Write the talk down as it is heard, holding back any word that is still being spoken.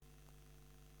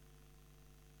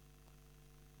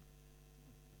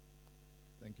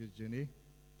you, Jenny.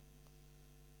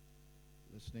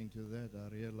 Listening to that,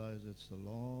 I realize it's a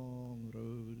long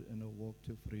road and a walk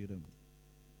to freedom.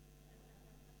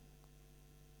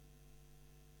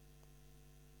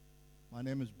 My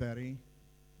name is Barry.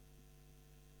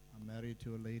 I'm married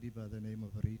to a lady by the name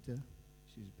of Rita.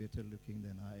 She's better looking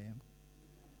than I am.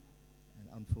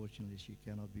 And unfortunately, she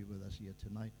cannot be with us here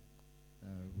tonight.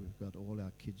 We've got all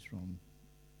our kids from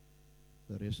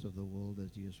the rest of the world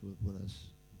that is with us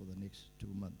for the next 2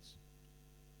 months.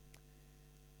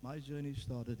 My journey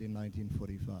started in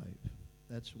 1945.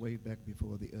 That's way back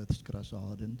before the Earth's crust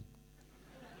hardened.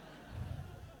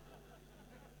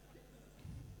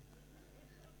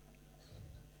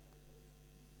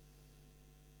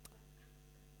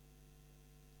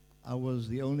 I was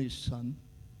the only son,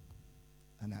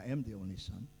 and I am the only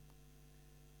son.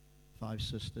 5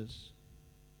 sisters.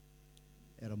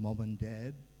 Had a mom and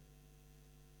dad.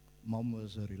 Mom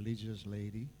was a religious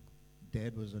lady.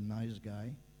 Dad was a nice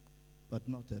guy, but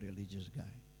not a religious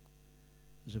guy.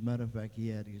 As a matter of fact, he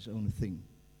had his own thing.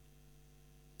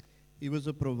 He was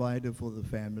a provider for the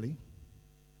family,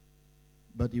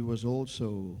 but he was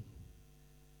also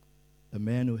a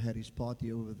man who had his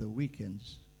party over the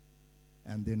weekends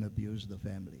and then abused the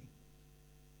family.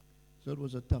 So it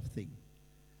was a tough thing.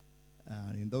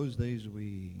 In those days,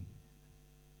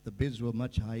 the beds were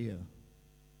much higher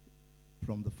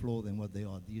from the floor than what they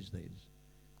are these days.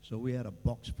 So we had a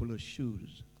box full of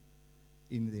shoes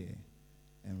in there.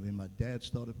 And when my dad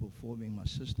started performing, my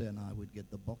sister and I would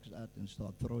get the box out and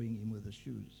start throwing him with the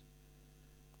shoes.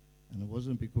 And it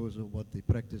wasn't because of what they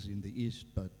practice in the East,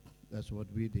 but that's what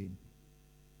we did.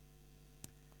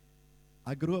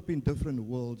 I grew up in different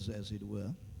worlds, as it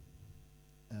were.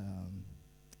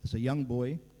 As a young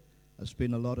boy, I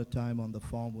spent a lot of time on the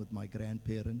farm with my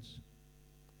grandparents,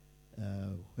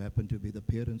 who happened to be the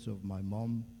parents of my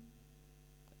mom.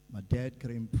 My dad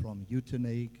came from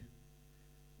Uitenhage,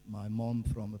 my mom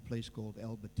from a place called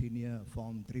Albertinia, a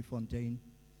farm, Driefontein,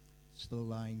 still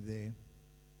lying there.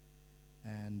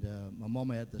 And my mom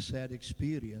had the sad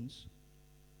experience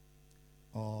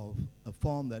of a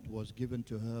farm that was given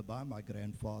to her by my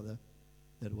grandfather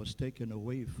that was taken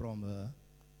away from her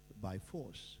by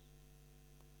force.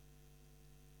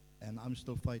 And I'm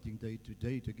still fighting day to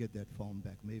day to get that farm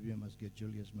back. Maybe I must get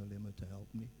Julius Malema to help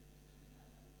me.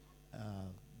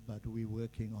 But we're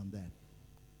working on that.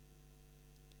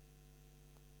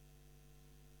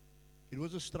 It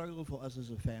was a struggle for us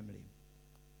as a family.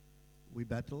 We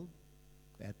battled,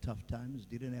 had tough times,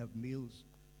 didn't have meals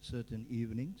certain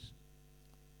evenings.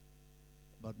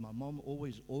 But my mom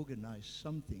always organized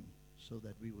something so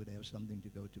that we would have something to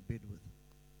go to bed with.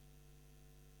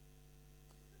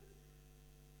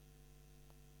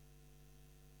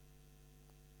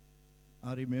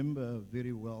 I remember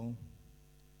very well,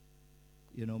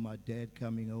 my dad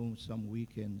coming home some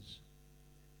weekends,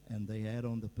 and they had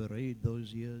on the parade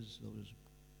those years, those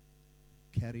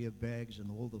carrier bags and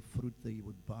all the fruit that he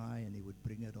would buy, and he would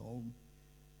bring it home.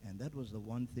 And that was the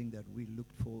one thing that we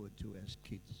looked forward to as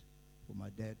kids, for my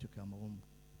dad to come home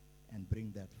and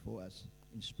bring that for us,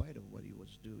 in spite of what he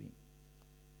was doing.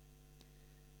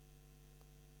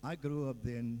 I grew up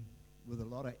then with a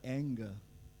lot of anger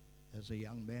as a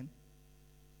young man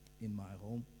in my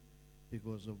home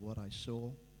because of what I saw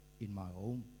in my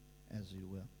home, as it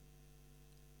were.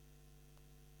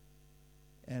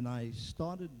 And I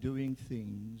started doing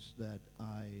things that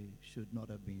I should not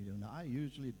have been doing. I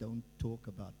usually don't talk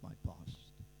about my past.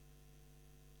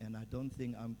 And I don't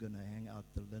think I'm going to hang out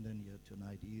the linen here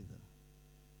tonight either.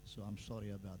 So I'm sorry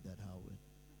about that, Howard.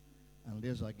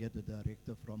 Unless I get a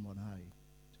director from on high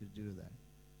to do that.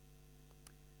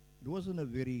 It wasn't a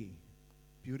very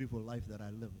beautiful life that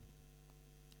I lived.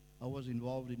 I was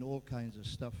involved in all kinds of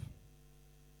stuff.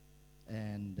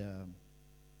 And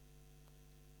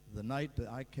the night that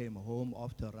I came home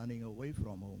after running away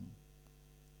from home,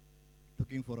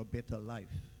 looking for a better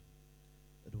life,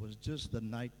 it was just the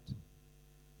night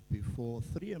before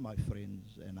 3 of my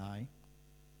friends and I,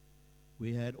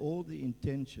 we had all the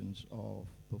intentions of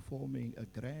performing a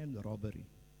grand robbery.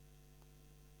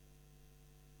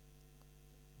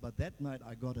 But that night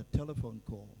I got a telephone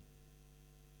call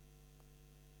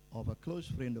of a close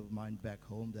friend of mine back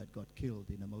home that got killed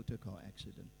in a motor car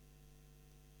accident.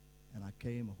 And I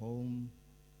came home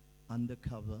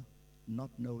undercover, not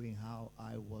knowing how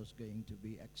I was going to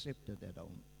be accepted at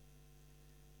home.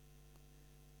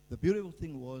 The beautiful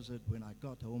thing was that when I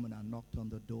got home and I knocked on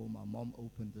the door, my mom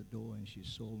opened the door and she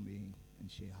saw me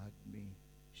and she hugged me.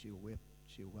 She wept.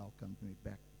 She welcomed me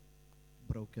back,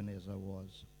 broken as I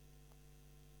was.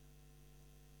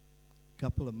 A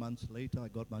couple of months later, I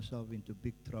got myself into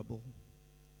big trouble,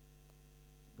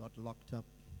 got locked up,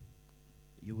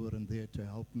 You weren't there to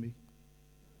help me.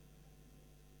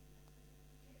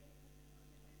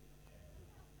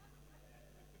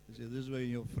 You see, this is when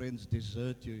your friends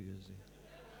desert you, you see.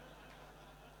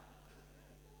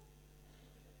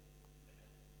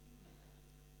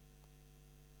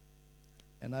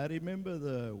 And I remember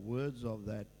the words of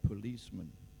that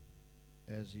policeman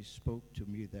as he spoke to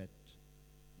me that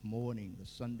morning, the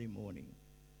Sunday morning,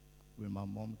 when my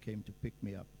mom came to pick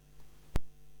me up,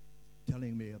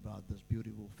 telling me about this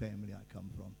beautiful family I come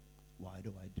from. Why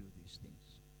do I do these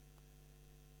things?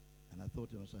 And I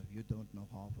thought to myself, you don't know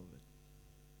half of it.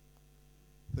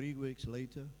 3 weeks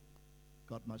later,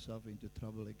 got myself into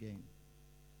trouble again.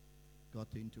 Got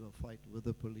into a fight with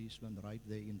the policeman right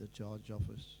there in the charge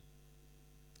office.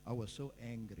 I was so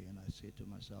angry, and I said to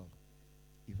myself,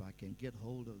 if I can get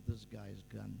hold of this guy's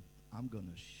gun, I'm going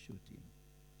to shoot him.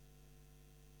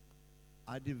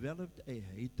 I developed a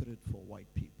hatred for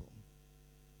white people.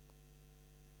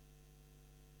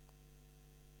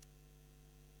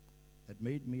 It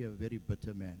made me a very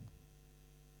bitter man.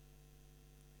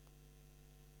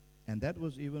 And that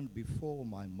was even before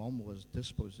my mom was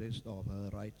dispossessed of her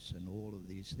rights and all of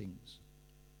these things.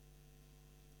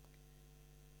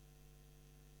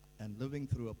 And living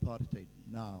through apartheid.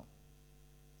 Now,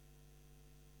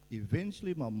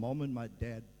 eventually my mom and my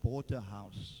dad bought a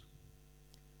house.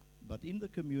 But in the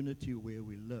community where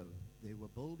we live, they were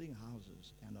building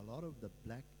houses, and a lot of the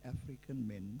black African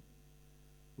men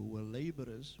who were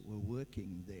laborers were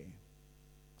working there.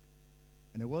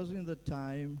 And it was in the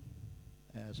time,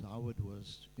 as Howard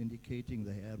was indicating,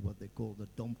 they had what they call the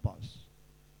dompas,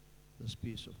 this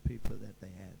piece of paper that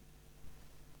they had.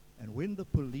 And when the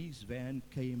police van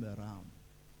came around,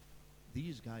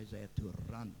 these guys had to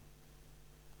run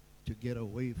to get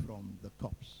away from the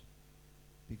cops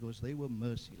because they were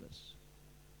merciless.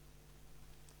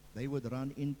 They would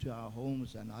run into our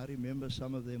homes, and I remember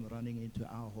some of them running into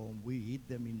our home. We hid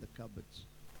them in the cupboards.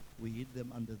 We hid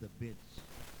them under the beds.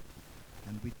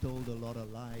 And we told a lot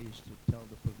of lies to tell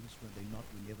the policemen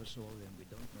we never saw them, we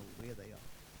don't know where they are.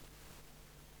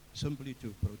 Simply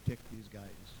to protect these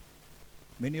guys.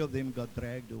 Many of them got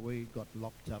dragged away, got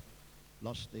locked up,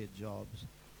 lost their jobs.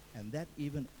 And that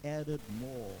even added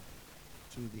more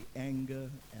to the anger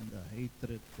and the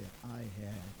hatred that I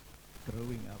had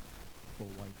growing up for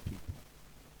white people.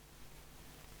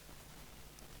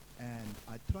 And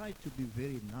I tried to be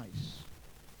very nice.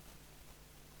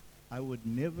 I would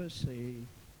never say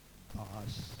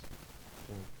boss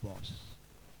or boss,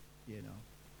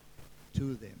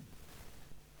 to them.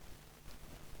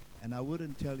 And I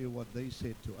wouldn't tell you what they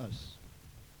said to us.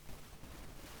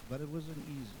 But it wasn't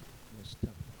easy. It was tough.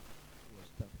 It was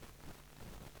tough.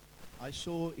 I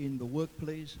saw in the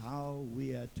workplace how we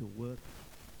had to work,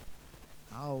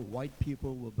 how white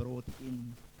people were brought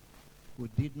in who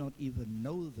did not even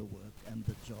know the work and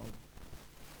the job.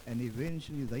 And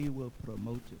eventually they were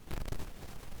promoted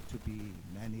to be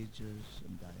managers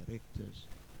and directors,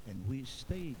 and we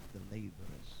stayed the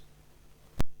laborers.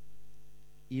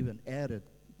 Even added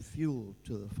fuel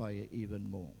to the fire even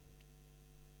more.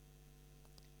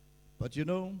 But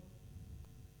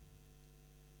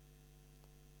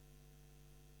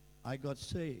I got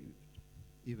saved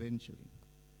eventually.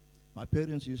 My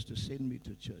parents used to send me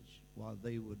to church while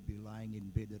they would be lying in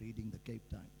bed reading the Cape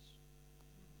Times.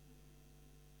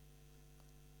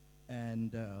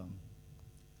 And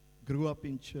grew up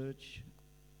in church,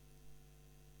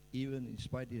 even in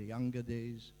spite of the younger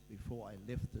days before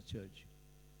I left the church.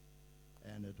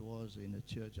 And it was in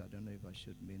a church, I don't know if I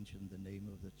should mention the name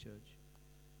of the church,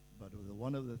 but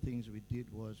one of the things we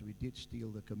did was we did steal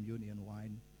the communion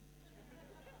wine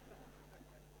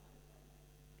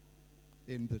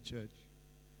in the church,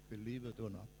 believe it or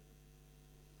not.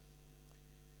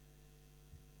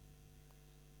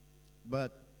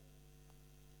 But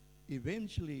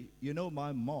eventually,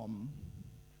 my mom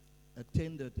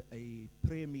attended a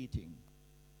prayer meeting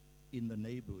in the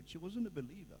neighborhood. She wasn't a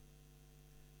believer,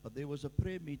 but there was a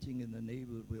prayer meeting in the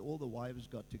neighborhood where all the wives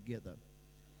got together.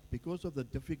 Because of the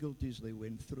difficulties they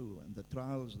went through and the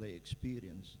trials they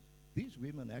experienced, these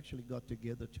women actually got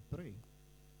together to pray.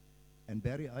 And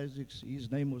Barry Isaacs,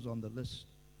 his name was on the list.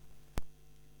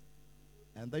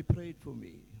 And they prayed for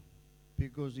me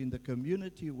because in the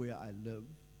community where I live,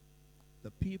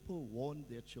 the people warned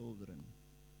their children,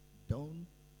 don't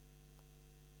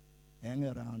hang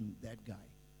around that guy.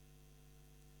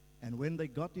 And when they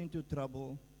got into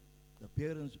trouble, the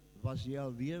parents, was jy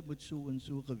al weer met so en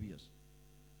so gewees?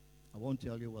 I won't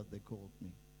tell you what they called me.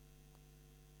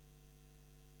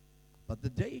 But the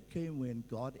day came when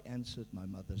God answered my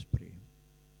mother's prayer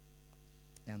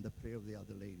and the prayer of the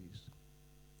other ladies.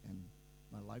 And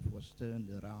my life was turned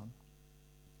around.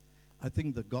 I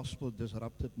think the gospel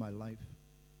disrupted my life,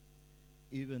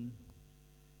 even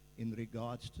in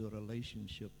regards to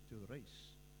relationship to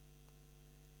race.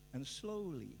 And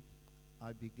slowly,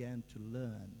 I began to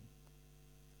learn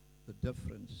the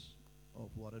difference of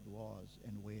what it was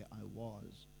and where I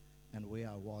was and where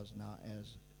I was now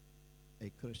as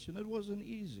a Christian. It wasn't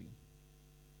easy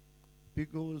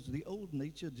because the old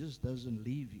nature just doesn't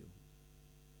leave you,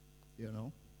 you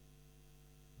know.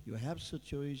 You have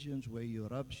situations where you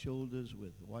rub shoulders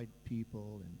with white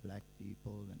people and black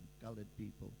people and colored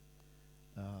people,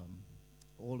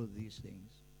 all of these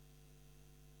things.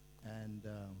 And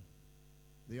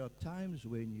there are times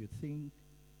when you think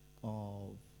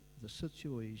of the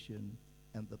situation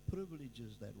and the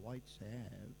privileges that whites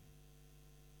have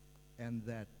and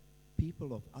that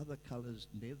people of other colors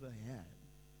never had.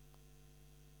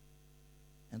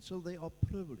 And so they are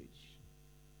privileged.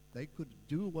 They could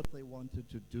do what they wanted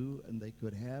to do, and they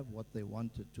could have what they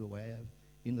wanted to have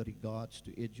in regards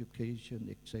to education,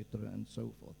 etc., and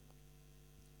so forth,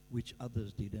 which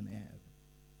others didn't have.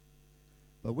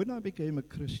 But when I became a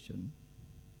Christian,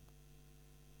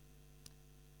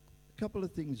 a couple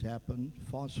of things happened.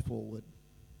 Fast forward,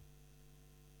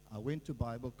 I went to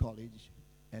Bible college,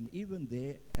 and even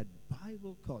there at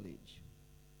Bible college,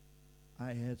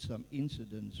 I had some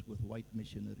incidents with white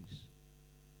missionaries.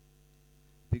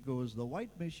 Because the white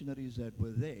missionaries that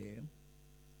were there,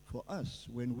 for us,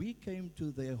 when we came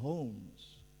to their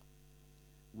homes,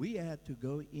 we had to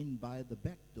go in by the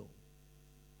back door.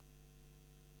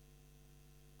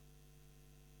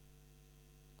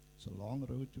 It's a long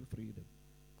road to freedom.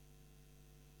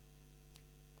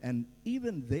 And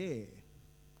even there,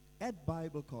 at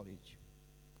Bible college,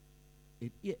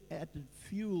 it added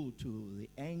fuel to the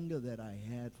anger that I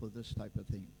had for this type of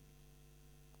thing.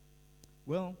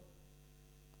 Well,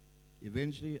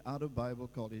 eventually, out of Bible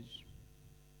college,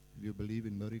 if you believe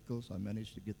in miracles, I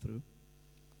managed to get through.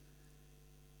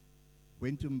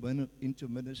 Went into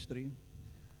ministry.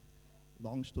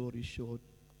 Long story short,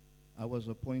 I was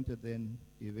appointed then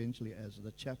eventually as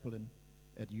the chaplain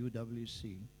at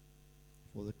UWC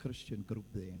for the Christian group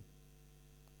there.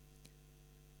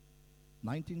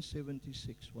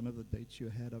 1976, one of the dates you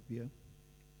had up here,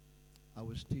 I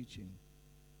was teaching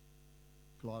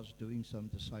class, doing some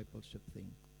discipleship thing.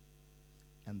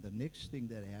 And the next thing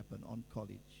that happened on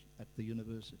college at the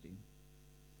university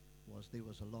was there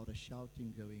was a lot of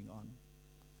shouting going on.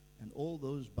 And all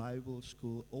those Bible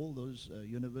school, all those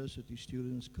university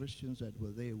students, Christians that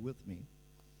were there with me,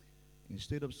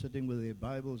 instead of sitting with their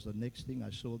Bibles, the next thing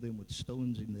I saw them with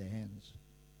stones in their hands.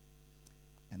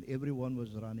 And everyone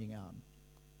was running out.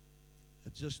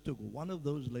 It just took one of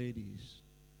those ladies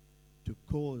to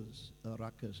cause a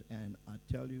ruckus. And I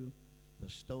tell you, the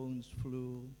stones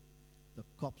flew. The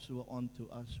cops were onto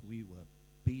us. We were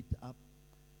beat up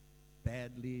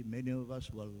badly. Many of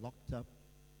us were locked up,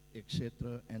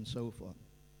 etc., and so forth.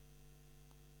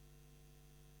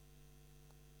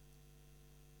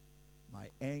 My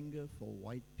anger for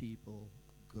white people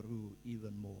grew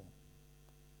even more.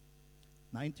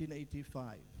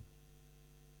 1985,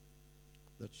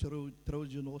 the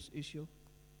Trojan horse issue,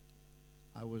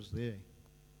 I was there.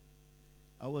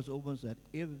 I was almost at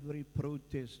every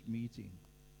protest meeting.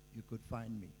 You could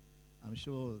find me. I'm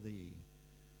sure the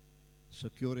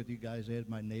security guys had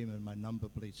my name and my number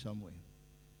plate somewhere.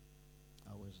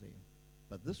 I was there.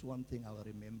 But this one thing I'll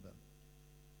remember.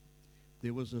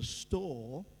 There was a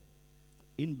store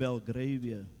in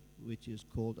Belgravia, which is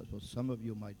called, as some of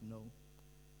you might know,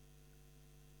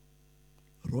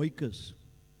 Roykes,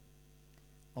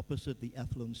 opposite the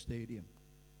Athlone Stadium.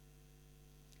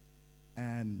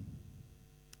 And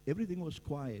everything was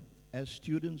quiet. As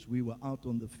students, we were out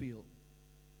on the field.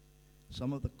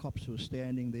 Some of the cops were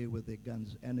standing there with their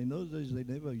guns. And in those days, they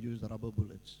never used rubber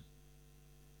bullets.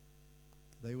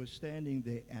 They were standing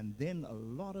there, and then a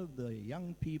lot of the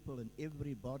young people and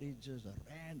everybody just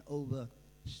ran over,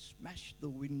 smashed the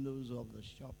windows of the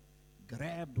shop,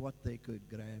 grabbed what they could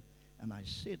grab. And I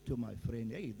said to my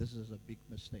friend, hey, this is a big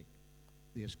mistake.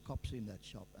 There's cops in that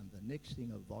shop. And the next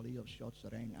thing, a volley of shots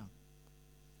rang out.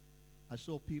 I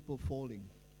saw people falling.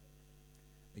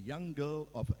 A young girl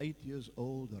of 8 years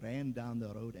old ran down the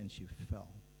road and she fell.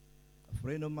 A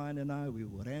friend of mine and I, we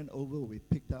ran over, we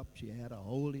picked up, she had a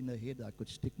hole in her head, I could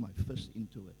stick my fist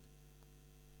into it.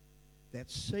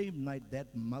 That same night, that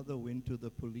mother went to the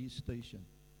police station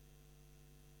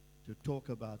to talk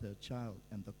about her child,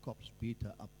 and the cops beat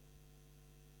her up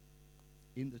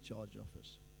in the charge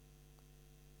office.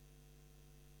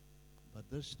 But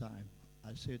this time,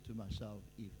 I said to myself,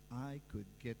 if I could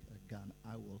get a gun,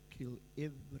 I will kill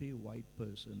every white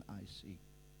person I see.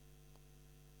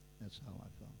 That's how I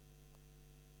felt.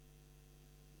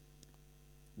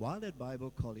 While at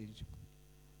Bible college,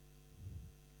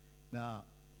 now,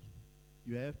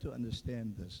 you have to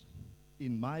understand this.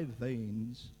 In my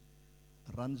veins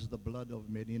runs the blood of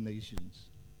many nations.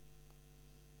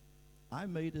 I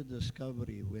made a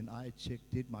discovery when I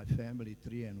did my family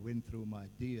tree and went through my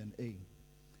DNA.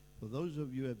 For those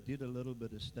of you who have did a little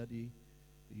bit of study,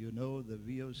 you know the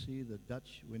VOC, the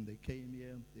Dutch, when they came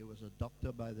here, there was a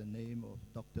doctor by the name of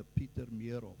Dr. Peter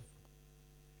Meerhoff,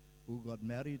 who got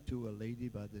married to a lady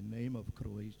by the name of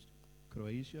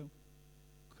Croatia.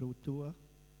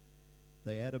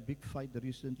 They had a big fight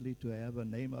recently to have a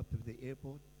name up at the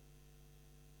airport.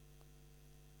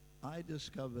 I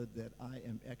discovered that I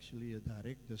am actually a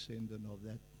direct descendant of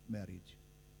that marriage.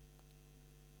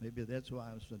 Maybe that's why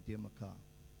I was from Demakar.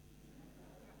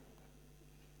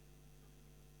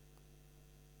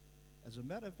 As a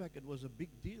matter of fact, it was a big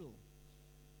deal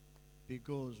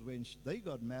because when they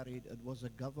got married, it was a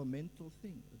governmental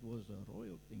thing. It was a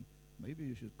royal thing. Maybe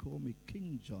you should call me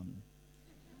King John.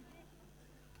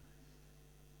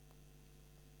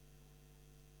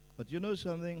 But you know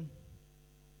something?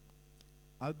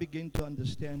 I begin to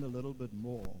understand a little bit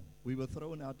more. We were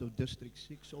thrown out of District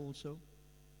 6 also,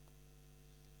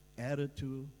 added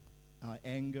to our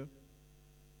anger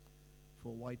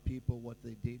for white people, what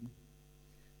they did.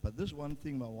 But this one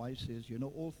thing my wife says, you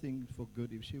know, all things for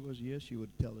good. If she was here, she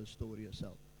would tell her story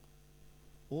herself.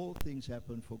 All things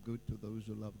happen for good to those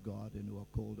who love God and who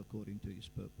are called according to his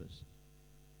purpose.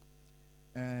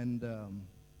 And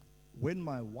when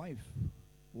my wife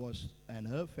and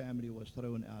her family was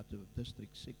thrown out of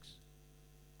District 6,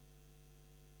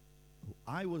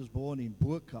 I was born in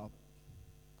Boerkap,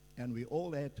 and we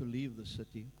all had to leave the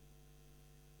city.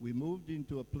 We moved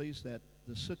into a place that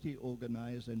the city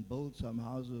organized and built some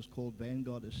houses called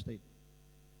Vanguard Estate.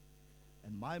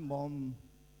 And my mom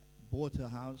bought a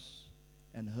house,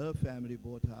 and her family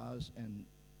bought a house, and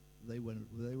they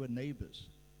were neighbors.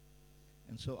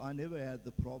 And so I never had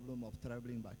the problem of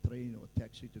traveling by train or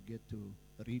taxi to get to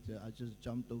Rita. I just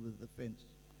jumped over the fence.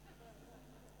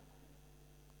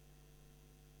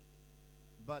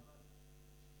 But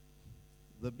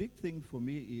the big thing for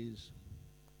me is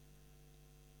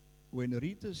when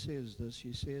Rita says this,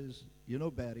 she says, you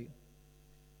know, Barry,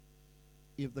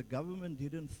 if the government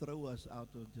didn't throw us out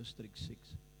of District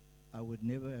 6, I would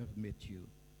never have met you.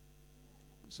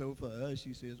 So for her,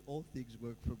 she says, all things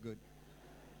work for good.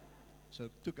 So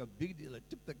it took a big deal. It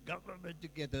took the government to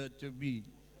get her to me.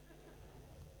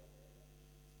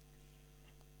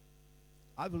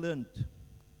 I've learned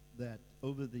that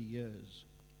over the years,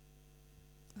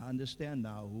 I understand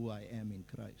now who I am in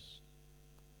Christ.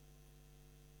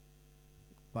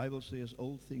 The Bible says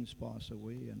all things pass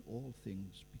away and all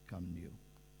things become new.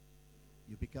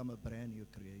 You become a brand new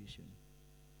creation.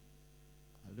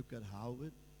 I look at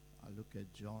Howard, I look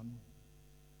at John,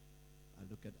 I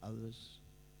look at others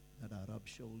that I rub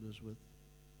shoulders with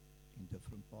in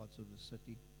different parts of the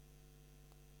city.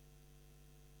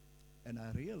 And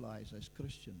I realize as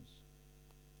Christians,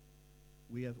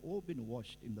 we have all been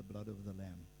washed in the blood of the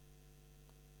Lamb.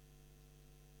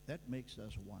 That makes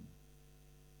us one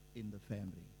in the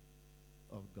family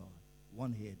of God.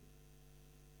 One head,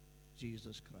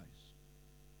 Jesus Christ.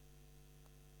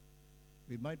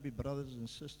 We might be brothers and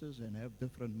sisters and have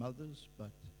different mothers,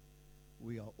 but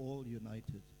we are all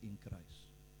united in Christ.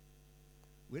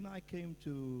 When I came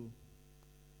to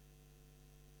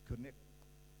Connect,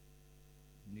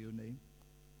 new name,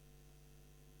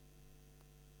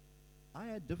 I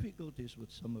had difficulties with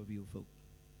some of you folk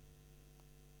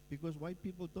because white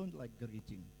people don't like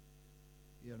greeting,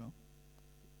 you know.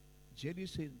 Jerry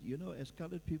said, you know, as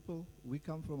colored people, we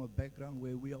come from a background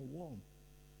where we are warm.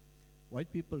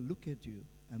 White people look at you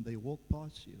and they walk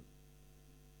past you.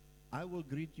 I will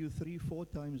greet you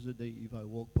 3-4 times a day if I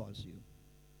walk past you,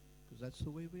 because that's the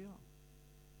way we are.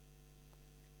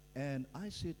 And I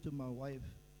said to my wife,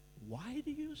 why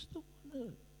do you still want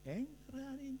to hang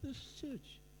around in this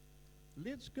church?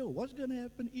 Let's go. What's going to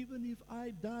happen even if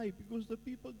I die? Because the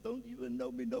people don't even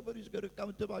know me. Nobody's going to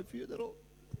come to my funeral.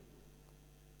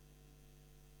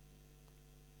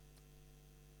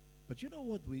 But you know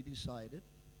what we decided?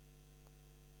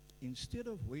 Instead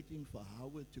of waiting for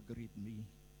Howard to greet me,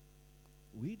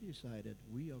 we decided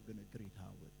we are going to greet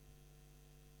Howard.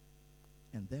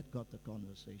 And that got the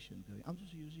conversation going. I'm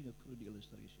just using a crude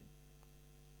illustration.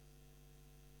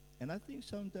 And I think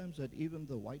sometimes that even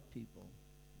the white people,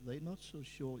 they're not so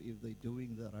sure if they're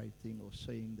doing the right thing or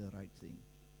saying the right thing.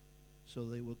 So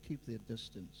they will keep their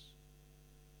distance.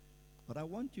 But I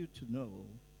want you to know,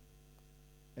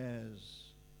 as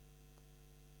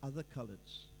other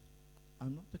coloreds,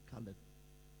 I'm not a colored.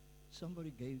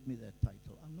 Somebody gave me that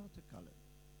title. I'm not a colored.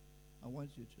 I want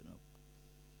you to know.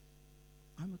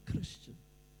 I'm a Christian.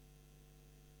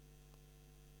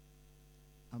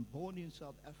 I'm born in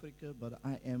South Africa, but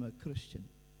I am a Christian.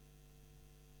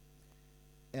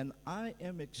 And I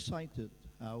am excited,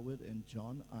 Howard and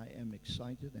John, I am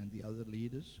excited, and the other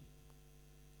leaders,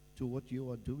 to what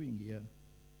you are doing here.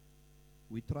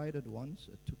 We tried it once,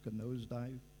 it took a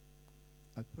nosedive.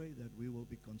 I pray that we will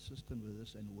be consistent with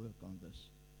this and work on this.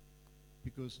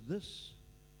 Because this,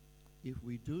 if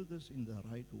we do this in the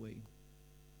right way,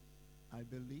 I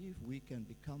believe we can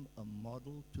become a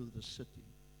model to the city.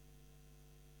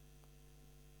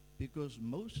 Because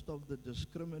most of the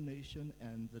discrimination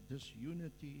and the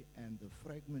disunity and the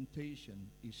fragmentation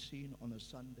is seen on a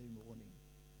Sunday morning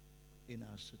in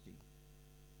our city,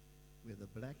 where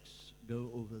the blacks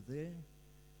go over there,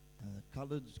 and the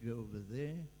coloreds go over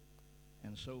there,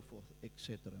 and so forth,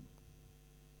 etc.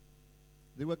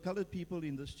 There were colored people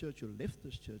in this church who left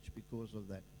this church because of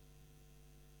that.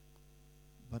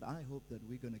 But I hope that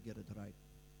we're going to get it right,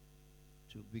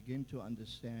 to begin to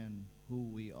understand who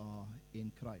we are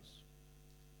in Christ.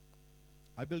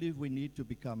 I believe we need to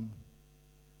become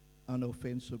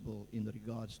unoffensible in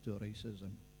regards to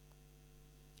racism.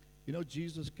 You know,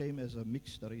 Jesus came as a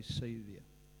mixed race savior.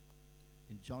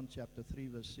 In John chapter 3,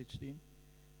 verse 16,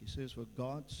 he says, "For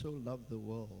God so loved the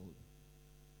world."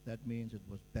 That means it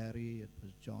was Barry, it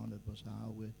was John, it was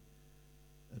Howard,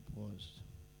 it was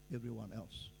everyone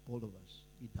else, all of us.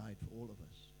 He died for all of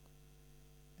us.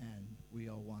 And we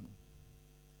are one.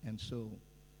 And so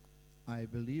I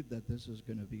believe that this is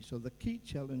going to be. So the key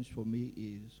challenge for me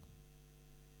is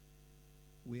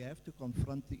we have to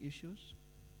confront the issues.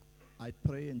 I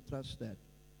pray and trust that,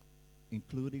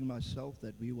 including myself,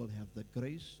 that we will have the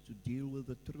grace to deal with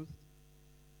the truth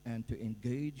and to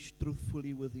engage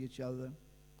truthfully with each other.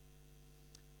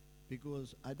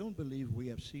 Because I don't believe we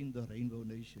have seen the Rainbow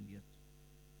Nation yet.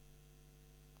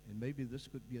 And maybe this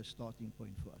could be a starting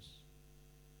point for us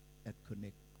at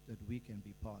Connect, that we can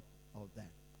be part of that.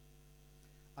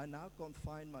 I now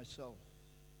confine myself,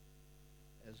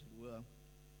 as it were,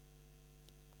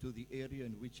 to the area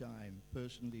in which I am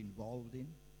personally involved in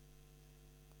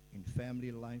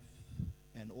family life,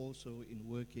 and also in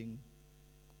working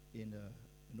in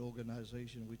an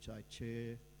organization which I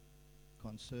chair,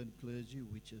 Concerned Clergy,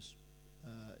 which is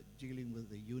dealing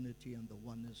with the unity and the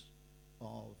oneness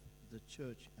of the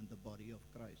church and the body of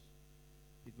Christ.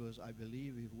 Because I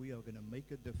believe if we are going to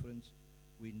make a difference,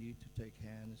 we need to take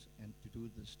hands and to do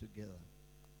this together.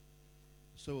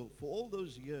 So for all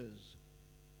those years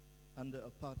under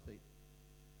apartheid,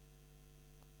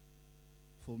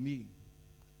 for me,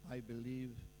 I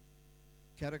believe,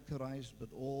 characterized with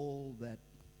all that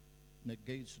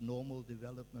negates normal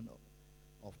development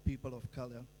of people of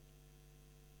color,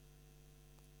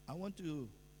 I want to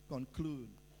conclude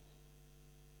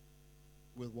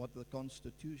with what the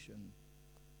Constitution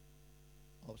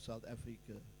of South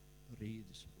Africa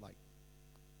reads like.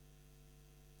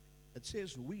 It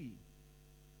says, "We,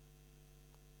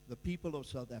 the people of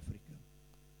South Africa,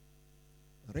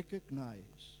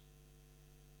 recognize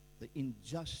the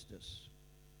injustice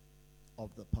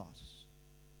of the past.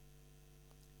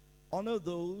 Honor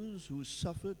those who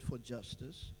suffered for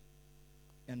justice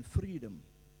and freedom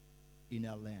in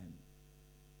our land.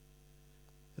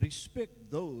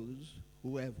 Respect those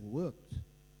who have worked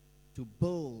to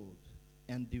build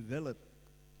and develop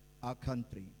our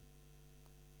country,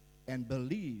 and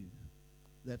believe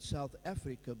that South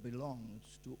Africa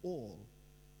belongs to all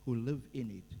who live in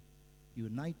it,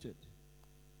 united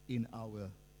in our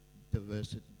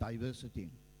diversity.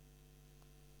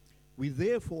 We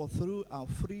therefore, through our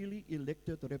freely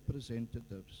elected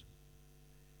representatives,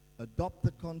 adopt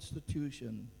the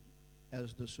Constitution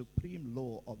as the supreme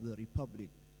law of the Republic,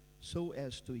 so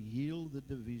as to heal the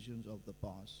divisions of the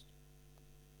past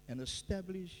and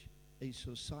establish a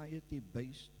society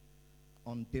based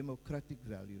on democratic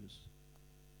values,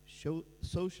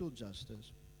 social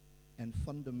justice, and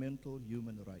fundamental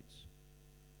human rights.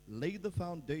 Lay the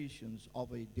foundations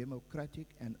of a democratic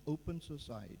and open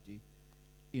society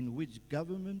in which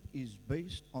government is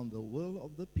based on the will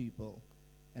of the people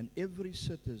and every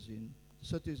citizen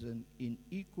in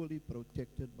equally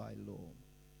protected by law.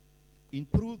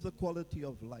 Improve the quality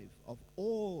of life of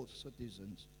all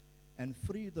citizens and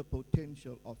free the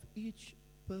potential of each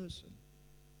person.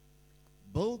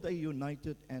 Build a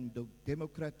united and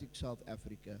democratic South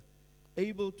Africa,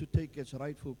 able to take its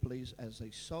rightful place as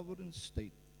a sovereign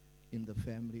state in the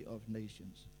family of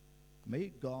nations.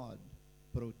 May God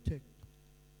protect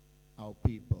our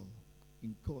people.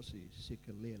 Inkosi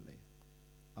Sikelele,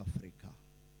 Africa.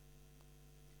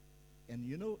 And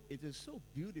you know, it is so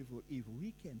beautiful if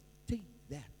we can take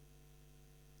that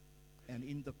and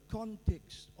in the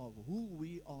context of who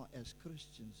we are as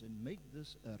Christians and make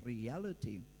this a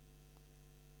reality,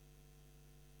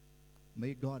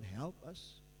 may God help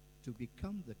us to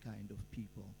become the kind of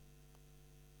people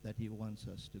that He wants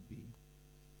us to be.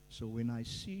 So when I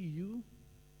see you,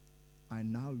 I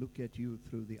now look at you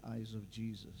through the eyes of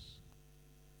Jesus.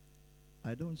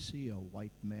 I don't see a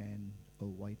white man, a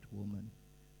white woman.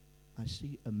 I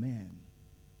see a man,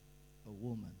 a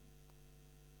woman,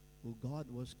 who God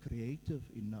was creative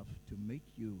enough to make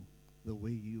you the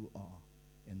way you are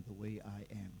and the way I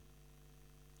am.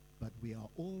 But we are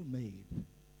all made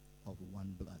of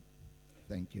one blood.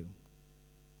 Thank you.